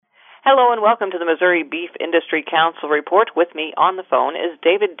Hello and welcome to the Missouri Beef Industry Council Report. With me on the phone is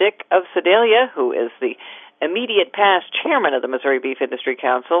David Dick of Sedalia, who is the immediate past chairman of the Missouri Beef Industry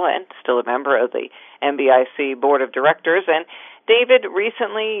Council and still a member of the MBIC Board of Directors. And David,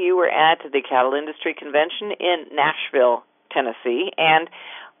 recently you were at the Cattle Industry Convention in Nashville, Tennessee, and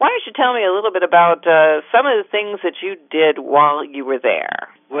why don't you tell me a little bit about some of the things that you did while you were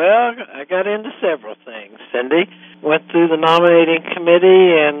there? Well, I got into several things, Cindy. Went through the nominating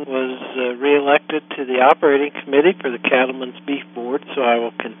committee and was reelected to the operating committee for the Cattlemen's Beef Board, so I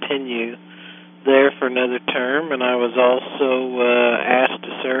will continue there for another term. And I was also asked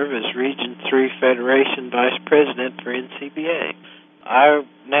to serve as Region 3 Federation Vice President for NCBA. I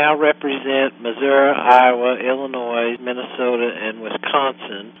now represent Missouri, Iowa, Illinois, Minnesota, and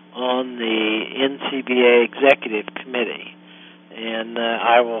Wisconsin on the NCBA Executive Committee. And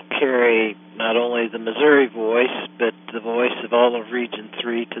I will carry not only the Missouri voice, but the voice of all of Region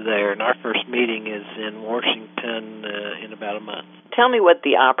 3 to there. And our first meeting is in Washington in about a month. Tell me what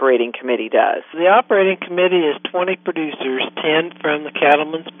the operating committee does. The operating committee is 20 producers, 10 from the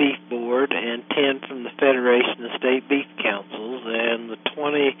Cattlemen's Beef Board and 10 from the Federation of State Beef Councils. And the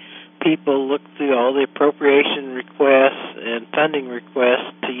 20 people look through all the appropriation requests and funding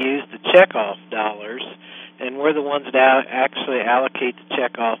requests to use the checkoff dollars. And we're the ones that actually allocate the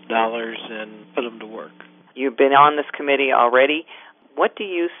checkoff dollars and put them to work. You've been on this committee already. What do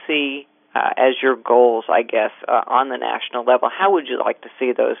you see as your goals, I guess, on the national level? How would you like to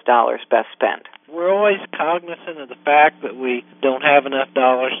see those dollars best spent? We're always cognizant of the fact that we don't have enough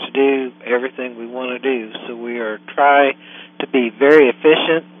dollars to do everything we want to do. So we are trying to be very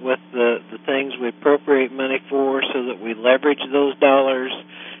efficient with the things we appropriate money for so that we leverage those dollars.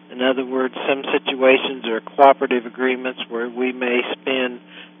 In other words, some situations are cooperative agreements where we may spend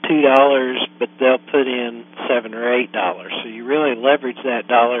 $2, but they'll put in $7 or $8. So you really leverage that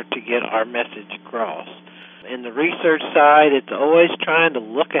dollar to get our message across. In the research side, it's always trying to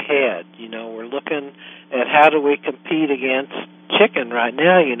look ahead. We're looking at how do we compete against chicken right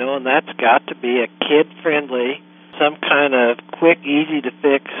now, and that's got to be a kid-friendly, some kind of quick,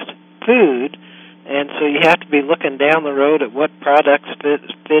 easy-to-fix food. And so you have to be looking down the road at what products fit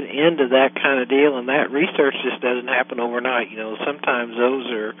into that kind of deal, and that research just doesn't happen overnight. Sometimes those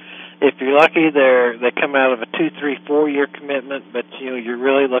are, if you're lucky, they come out of a 2, 3, 4-year commitment, but you're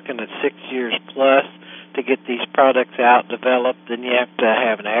really looking at 6 years plus to get these products out, developed. Then you have to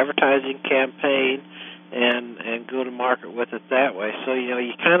have an advertising campaign and go to market with it that way. So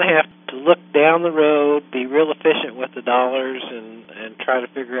you kind of have to look down the road, be real efficient with the dollars, and try to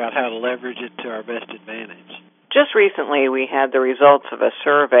figure out how to leverage it to our best advantage. Just recently, we had the results of a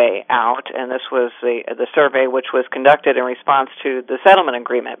survey out, and this was the survey which was conducted in response to the settlement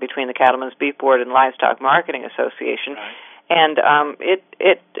agreement between the Cattlemen's Beef Board and Livestock Marketing Association. Right. And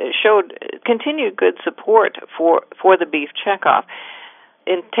it showed continued good support for the beef checkoff.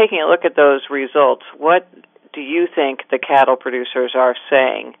 In taking a look at those results, what do you think the cattle producers are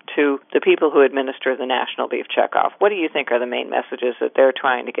saying to the people who administer the National Beef Checkoff? What do you think are the main messages that they're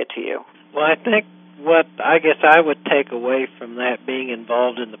trying to get to you? Well, I think what I guess I would take away from that being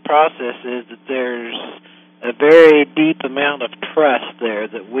involved in the process is that there's a very deep amount of trust there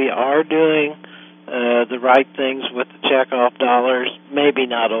that we are doing the right things with the checkoff dollars. Maybe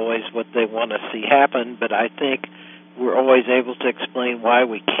not always what they want to see happen, but I think we're always able to explain why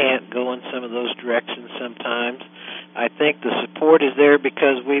we can't go in some of those directions sometimes. I think the support is there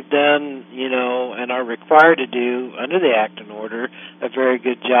because we've done, and are required to do, under the Act and Order, a very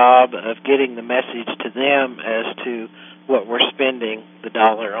good job of getting the message to them as to what we're spending the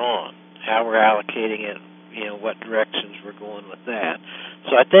dollar on, how we're allocating it, what directions we're going with that.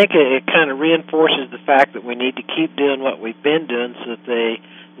 So I think it kind of reinforces the fact that we need to keep doing what we've been doing so that they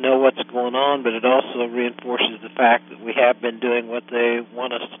know what's going on, but it also reinforces the fact that we have been doing what they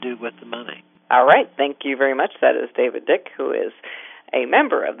want us to do with the money. All right. Thank you very much. That is David Dick, who is a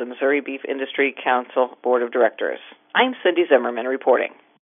member of the Missouri Beef Industry Council Board of Directors. I'm Cindy Zimmerman reporting.